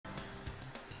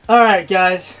Alright,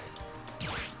 guys.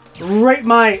 Rate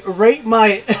my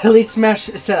Elite Smash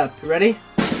setup. You ready?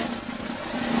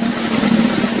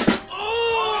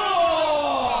 Oh!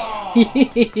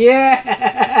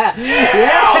 Yeah!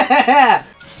 Yeah!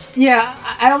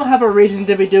 Yeah, I don't have a reason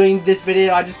to be doing this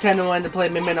video. I just kind of wanted to play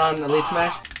Min Min on Elite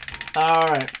Smash.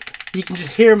 Alright. You can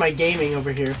just hear my gaming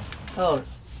over here. Oh,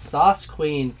 Sauce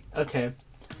Queen. Okay.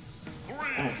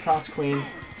 Alright, Sauce Queen.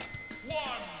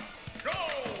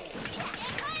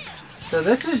 So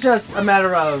this is just a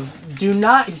matter of do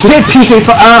not get PK5.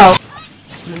 Oh!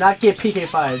 Do not get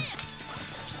PK5.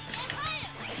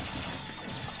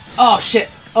 Oh shit.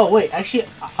 Oh wait, actually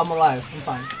I'm alive. I'm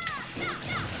fine.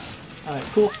 Alright,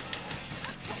 cool.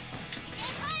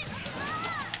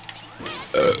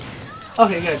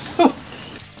 Okay, good.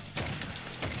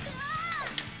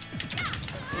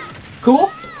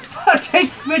 Cool? Take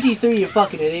 53, you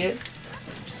fucking idiot.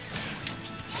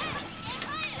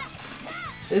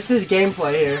 This is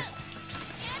gameplay here.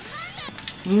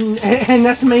 And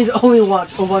that means only one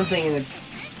thing, and it's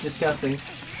disgusting.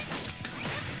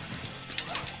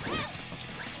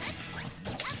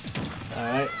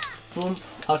 Alright. Boom.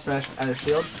 Up smash out of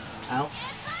shield. Ow.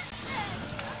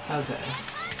 Okay.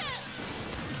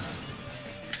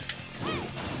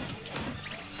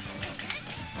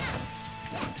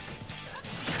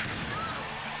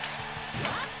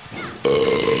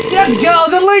 Let's go!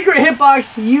 The lingering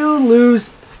hitbox! You lose!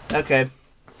 Okay.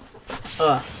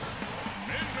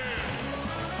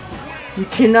 You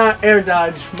cannot air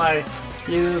dodge my...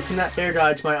 You cannot air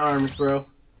dodge my arms, bro.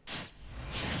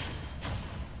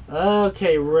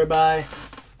 Okay, ribeye.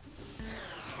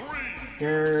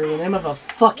 You're the name of a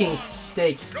fucking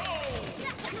steak.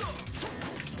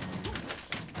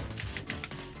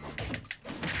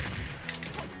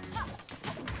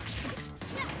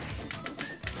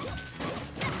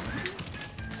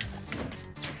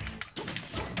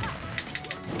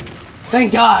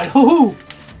 Thank God! Woohoo!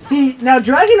 See, now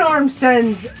Dragon Arm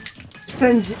sends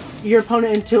your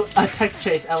opponent into a tech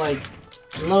chase at like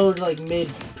low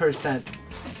mid%.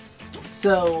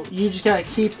 So you just gotta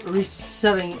keep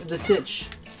resetting the sitch.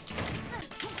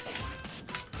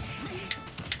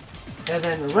 And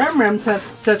then Rem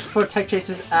sets for tech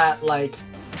chases at like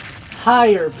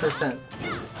higher %.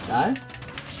 Die?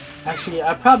 Actually,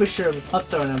 I probably should have up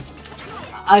thrown him.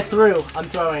 I'm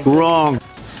throwing. Wrong.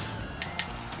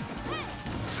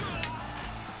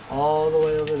 All the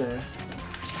way over there.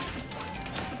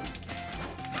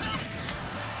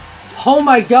 Oh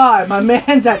my God, my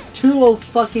man's at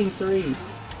 203.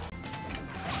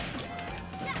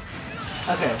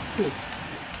 Okay. Whew.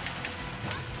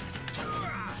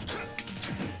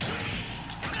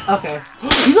 Okay.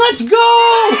 Let's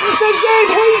go! The game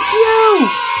hates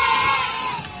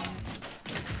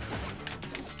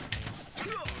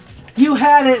you! You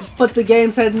had it, but the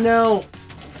game said no.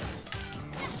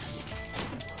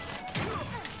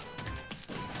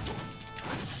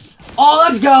 Oh,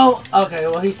 let's go! Okay,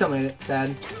 well, he still made it.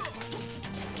 Sad.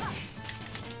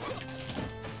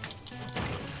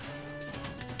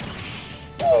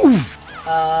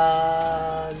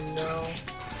 No.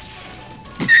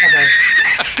 Okay.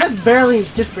 Just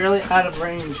barely out of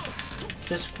range.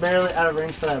 Just barely out of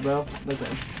range for that, bro.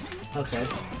 Okay. Okay.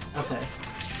 Okay.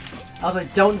 I was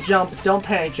like, don't jump, don't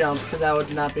panic jump, because that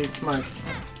would not be smart.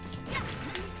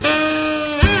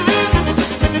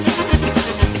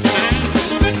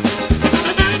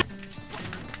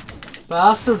 But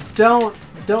also don't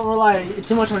rely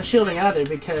too much on shielding either,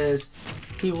 because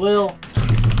he will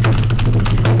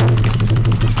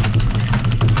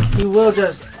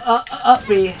just up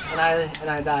B and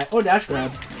I die. Or dash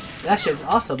grab. That shit's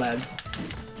also bad.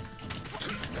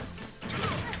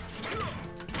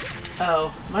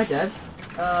 Oh, am I dead?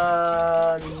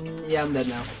 Yeah, I'm dead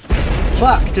now.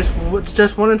 Fuck!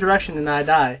 Just one direction and I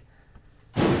die.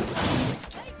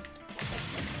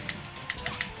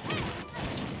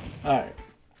 Alright.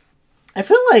 I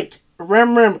feel like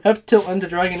Rem F tilt into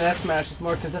Dragon F Smash is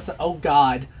more consistent. Oh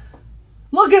God.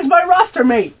 Look, it's my roster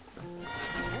mate!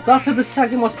 It's also the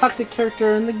second most toxic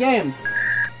character in the game.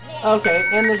 Okay,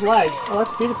 and there's lag. Oh,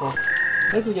 that's beautiful.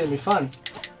 This is gonna be fun.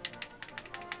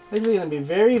 This is gonna be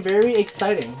very, very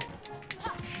exciting.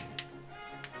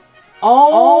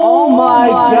 Oh my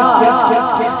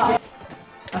God!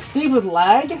 A Steve with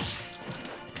lag?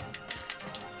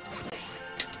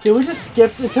 Can we just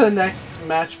skip to the next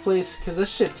match, please? Because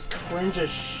this shit's cringe as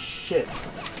shit.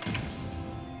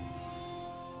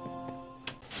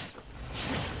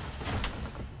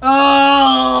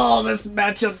 Oh, this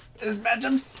matchup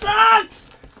sucks!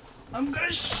 I'm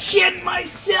gonna shit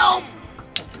myself!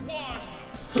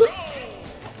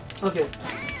 Okay,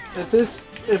 if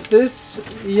if this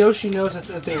Yoshi knows a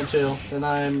thing or two, then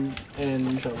I'm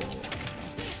in trouble.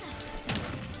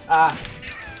 Ah,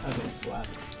 okay, slap.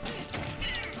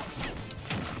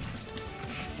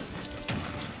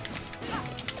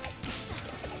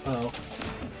 Oh,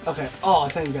 okay. Oh,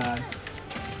 thank God.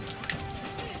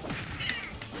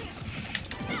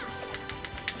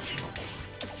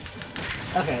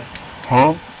 Okay.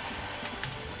 Huh?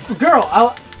 Girl,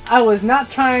 I was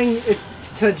not trying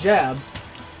to jab.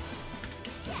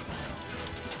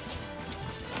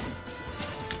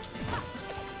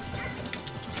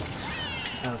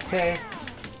 Okay.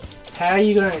 How are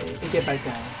you gonna get back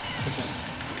down? Okay.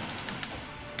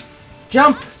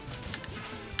 Jump!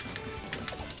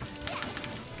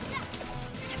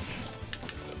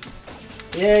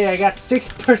 Yeah, I got 6%,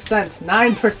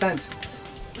 9%.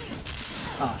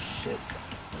 Oh shit.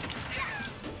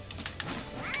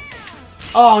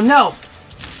 Oh no!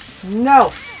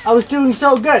 No! I was doing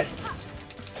so good!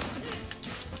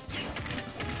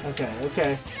 Okay,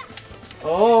 okay.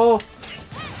 Oh!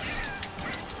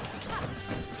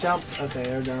 Jump. Okay,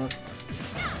 there we go.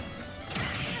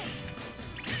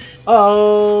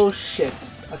 Oh shit.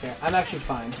 Okay, I'm actually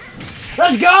fine.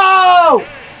 Let's go!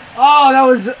 Oh, that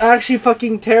was actually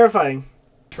fucking terrifying.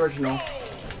 Original.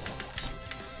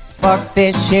 Fuck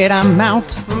this shit, I'm out.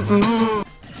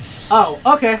 Oh,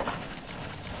 okay.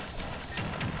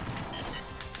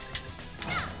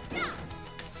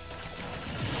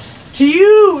 To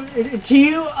you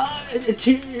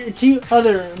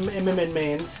other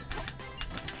mains,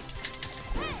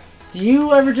 do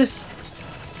you ever just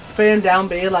spam down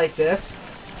B like this?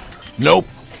 Nope.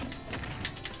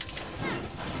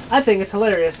 I think it's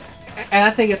hilarious, and I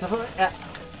think it's a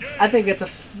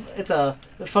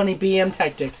funny BM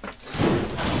tactic.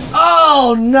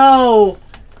 Oh no,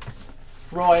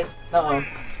 Roy. Uh-oh.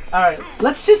 All right,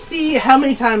 let's just see how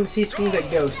many times he swings at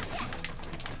ghosts.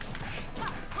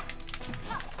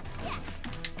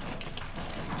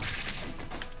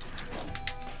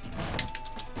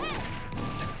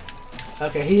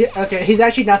 Okay, he's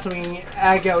actually not swinging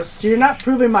at ghosts. You're not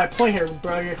proving my point here,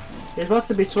 bro. You're supposed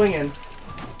to be swinging.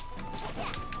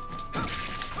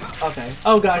 Okay.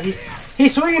 Oh god, he's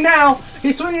swinging now.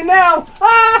 He's swinging now.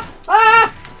 Ah!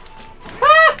 Ah!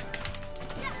 Ah!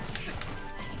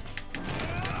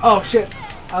 Oh shit!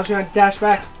 I was gonna dash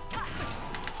back.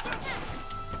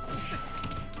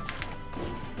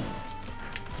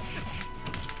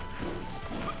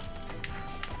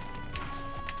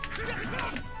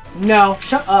 No,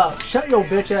 shut up. Shut your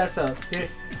bitch ass up. Here,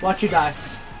 watch you die.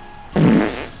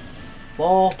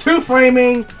 Ball. Too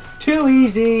framing. Too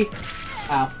easy.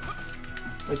 Ow.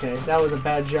 Okay, that was a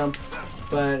bad jump,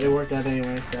 but it worked out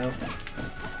anyway, so.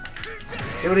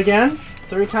 Do it again.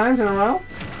 3 times in a row.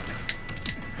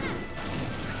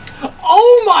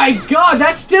 Oh my god,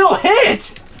 that still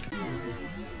hit!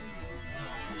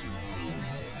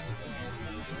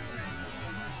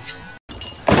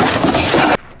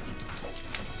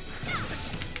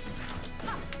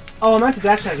 Oh, I meant to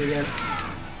dash attack again.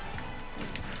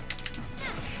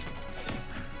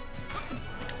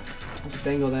 Just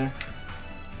dangle there.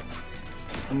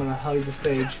 I'm gonna hug the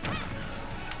stage.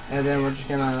 And then we're just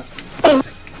gonna...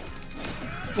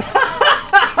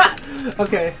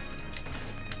 Okay.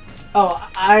 Oh,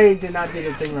 I did not do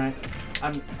the thing right.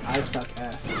 I suck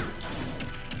ass.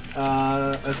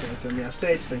 Okay, throw me off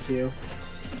stage, thank you.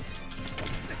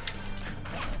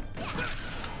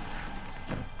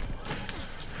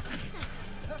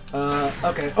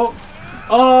 Okay. Oh!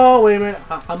 Oh, wait a minute.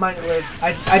 I might live.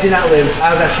 I did not live.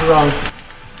 I was actually wrong.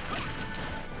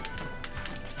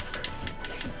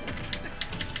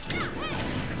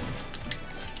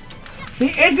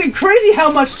 See, it's crazy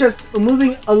how much just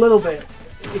moving a little bit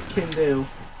it can do.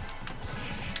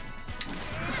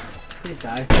 Please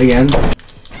die. Again.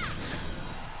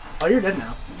 Oh, you're dead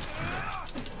now.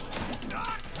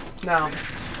 No.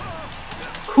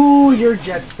 Cool your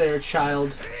jets there,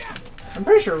 child. I'm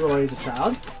pretty sure Roy is a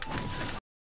child.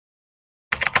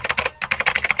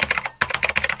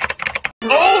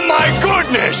 Oh my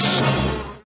goodness!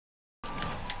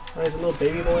 Roy's a little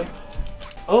baby boy.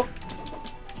 Oh.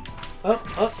 Up,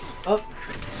 up, up.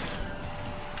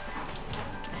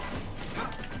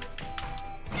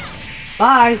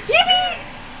 Bye. Yippee!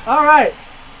 Alright.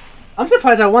 I'm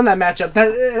surprised I won that matchup.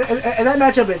 That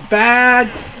matchup is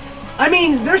bad. I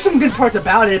mean, there's some good parts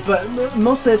about it, but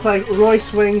mostly it's like Roy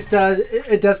swings,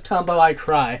 it does combo, I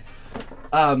cry.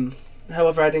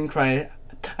 However, I didn't cry.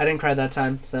 I didn't cry that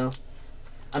time, so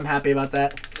I'm happy about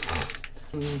that.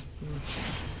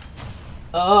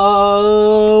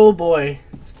 Oh boy.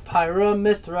 It's Pyra,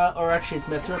 Mythra, or actually it's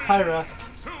Mythra, Pyra.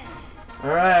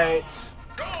 Alright.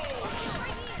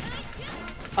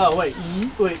 Oh wait,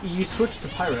 you switched to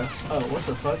Pyro. Oh, what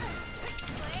the fuck?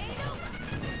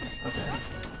 Okay,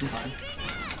 he's fine.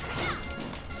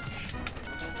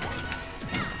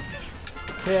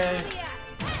 Okay.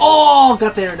 Oh,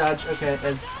 got the air dodge. Okay.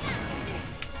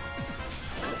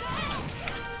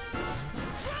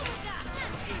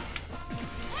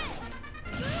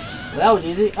 That was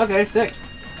easy. Okay, sick.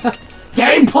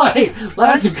 Gameplay!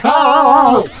 Let's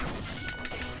go!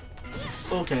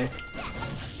 Okay.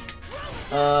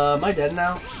 Am I dead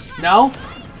now? No?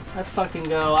 Let's fucking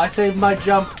go. I saved my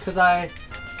jump because I'm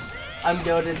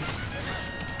goated.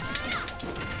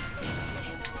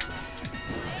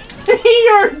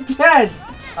 You're dead!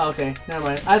 Okay, never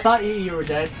mind. I thought you were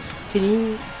dead. Can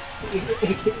you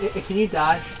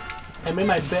die? I made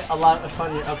my bit a lot of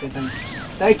fun here. Okay, thanks.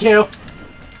 Thank you.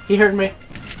 He heard me.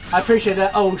 I appreciate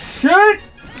that. Oh shit!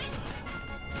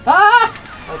 Ah!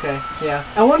 Okay, yeah.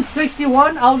 At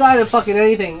 161, I'll die to fucking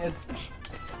anything.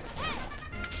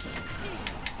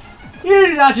 You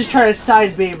did not just try to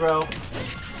side B, bro.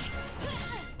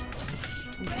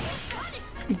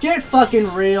 Get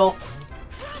fucking real.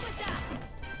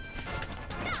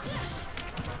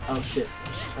 Oh shit.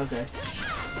 Okay.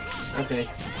 Okay.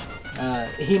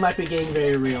 He might be getting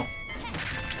very real.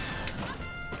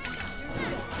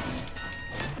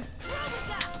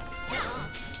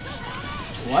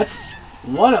 What?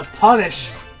 What a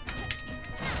punish!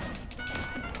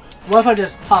 What if I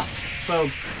just pop?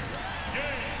 Boom.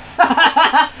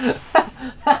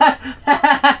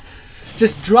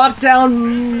 Just drop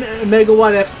down Mega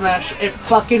 1 F smash. It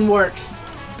fucking works.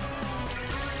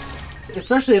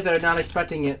 Especially if they're not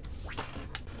expecting it.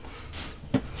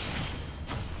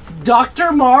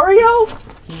 Dr. Mario?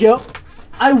 Yup.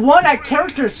 I won at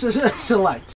character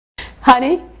select.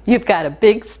 Honey, you've got a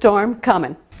big storm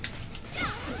coming.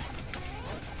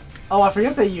 Oh, I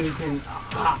forget that you can...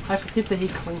 I forget that he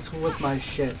clinks with my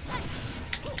shit.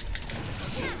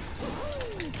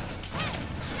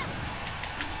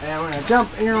 And we're gonna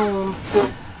jump in.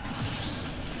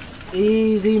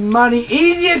 Easy money.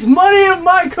 Easiest money of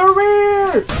my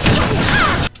career!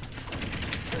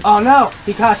 Oh no!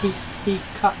 He caught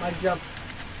my jump.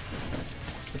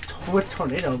 With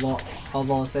tornado of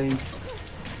all things.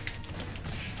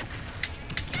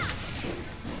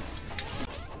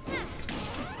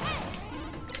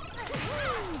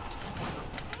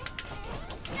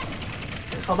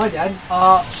 Oh, my dad.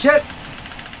 Shit!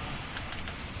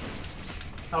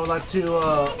 I would like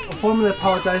to, formally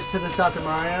apologize to this Dr.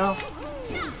 Mario.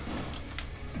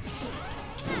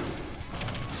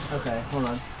 Okay, hold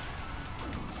on.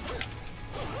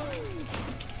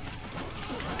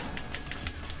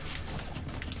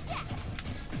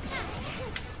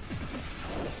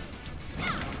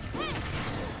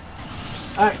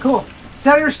 Alright, cool.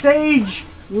 Center stage!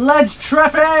 Let's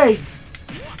trippy!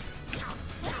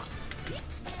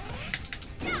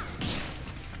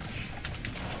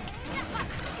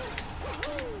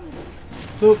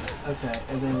 Boop. Okay,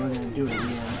 and then we're gonna do it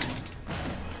again.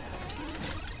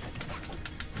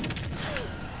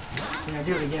 We're gonna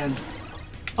do it again.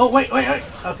 Oh, wait.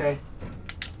 Okay.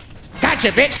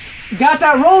 Gotcha, bitch! Got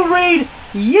that roll read!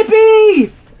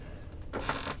 Yippee!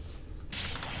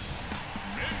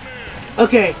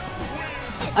 Okay.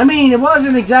 I mean, it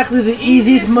wasn't exactly the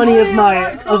easiest money of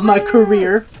my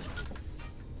career.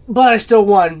 But I still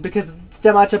won, because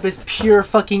that matchup is pure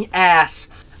fucking ass.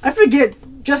 I forget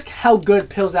just how good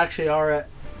pills actually are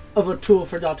of a tool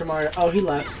for Dr. Mario. Oh, he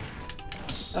left.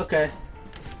 Okay.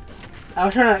 I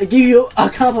was trying to give you a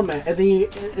compliment, and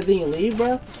then you leave,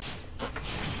 bro.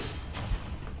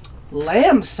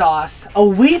 Lamb sauce, a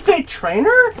Wii Fit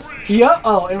trainer? Yeah.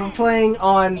 Oh, and I'm playing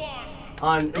on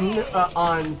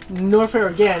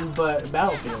Norfair again, but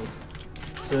Battlefield.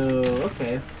 So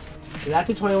okay,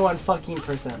 that's a 21 fucking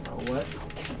 %, bro. What?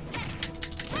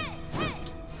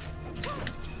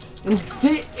 And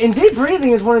deep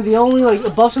breathing is one of the only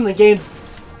like buffs in the game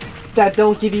that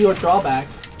don't give you a drawback.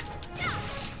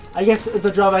 I guess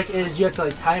the drawback is you have to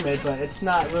like time it, but it's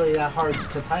not really that hard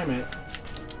to time it.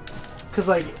 Cause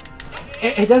like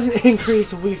it doesn't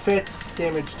increase Wii Fit's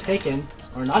damage taken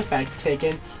or knockback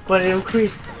taken, but it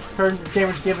increased her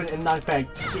damage given and knockback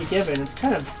given. It's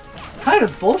kind of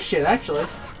bullshit actually,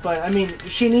 but I mean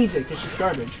she needs it because she's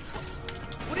garbage.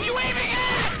 What are you aiming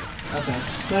at? Okay.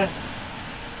 Yeah.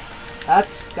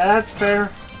 That's fair.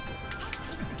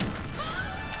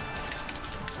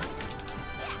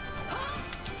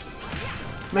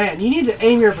 Man, you need to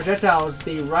aim your projectiles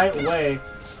the right way.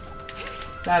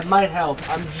 That might help.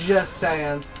 I'm just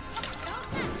saying.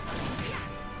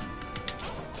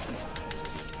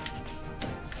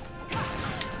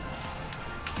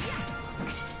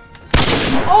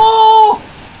 Oh!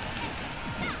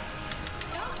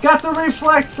 Got the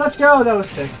reflect. Let's go. That was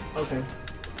sick. Okay.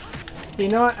 You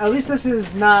know what? At least this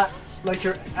is not like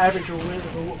your average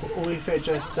Wii Fit,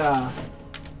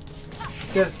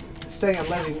 just staying up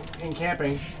late and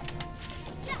camping.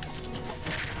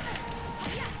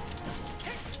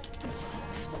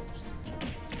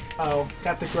 Oh,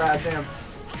 got the grab. Damn.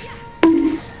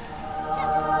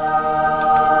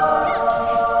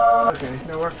 Okay,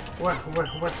 no,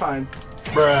 we're fine.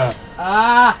 Bruh.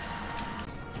 Ah.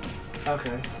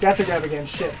 Okay, got the grab again.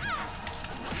 Shit.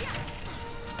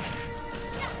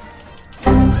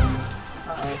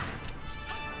 Uh-oh.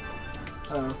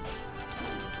 Uh-oh.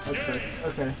 That sucks.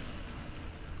 Okay.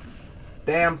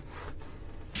 Damn.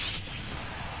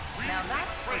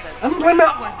 I'm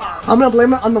gonna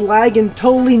blame it on the lag and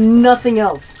totally nothing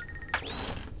else.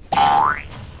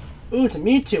 Ooh, it's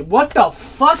Mewtwo. What the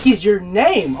fuck is your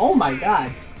name? Oh my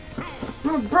god.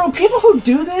 Bro, people who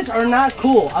do this are not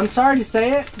cool. I'm sorry to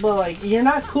say it, but like, you're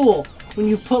not cool when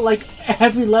you put like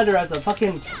every letter as a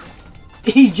fucking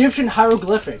Egyptian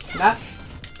hieroglyphics. Not.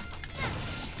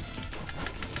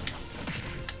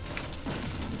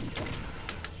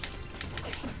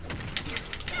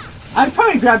 I'd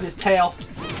probably grab his tail.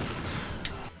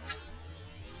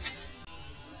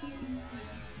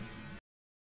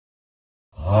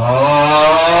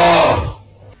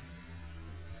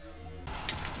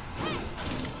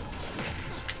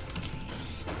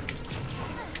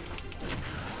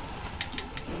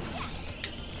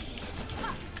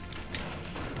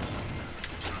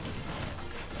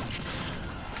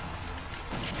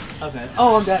 Okay.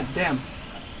 Oh, I'm dead. Damn.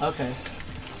 Okay.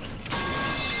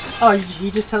 Oh, you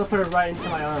just teleported right into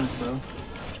my arms, bro.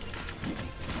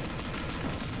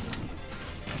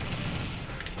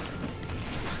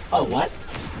 Oh, what?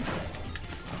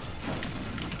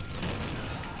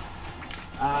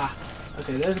 Ah.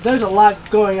 Okay, there's a lot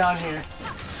going on here.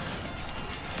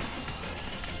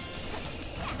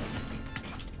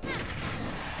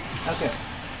 Okay.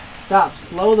 Stop.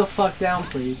 Slow the fuck down,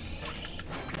 please.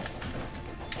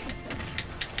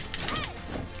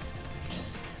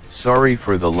 Sorry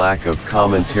for the lack of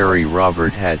commentary.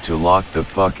 Robert had to lock the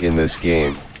fuck in this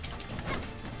game.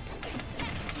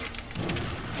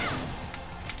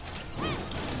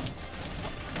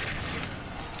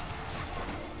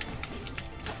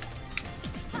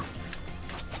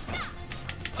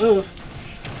 Ooh.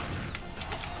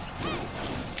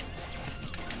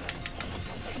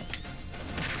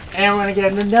 And we're gonna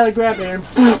get another grab there.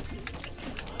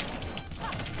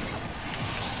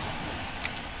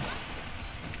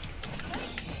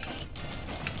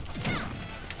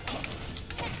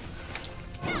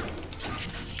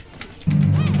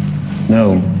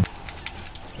 No.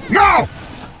 No!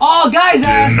 Oh, guys,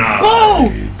 ass!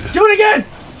 Boom! Do it again!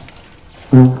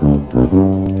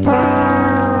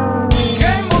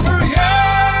 Game over,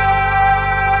 yeah!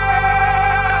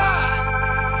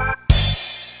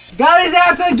 Got his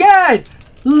ass again!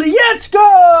 Let's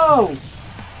go!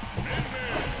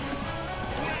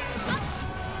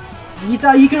 You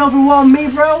thought you could overwhelm me,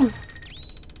 bro?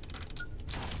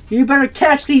 You better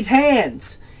catch these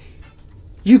hands.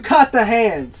 You caught the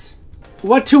hands.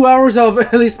 What 2 hours of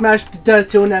Elite Smash does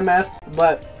to an MF,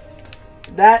 but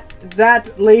that,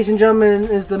 ladies and gentlemen,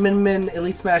 is the Min Min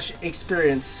Elite Smash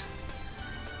experience.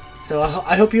 So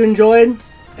I hope you enjoyed,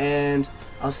 and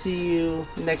I'll see you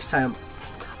next time.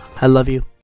 I love you.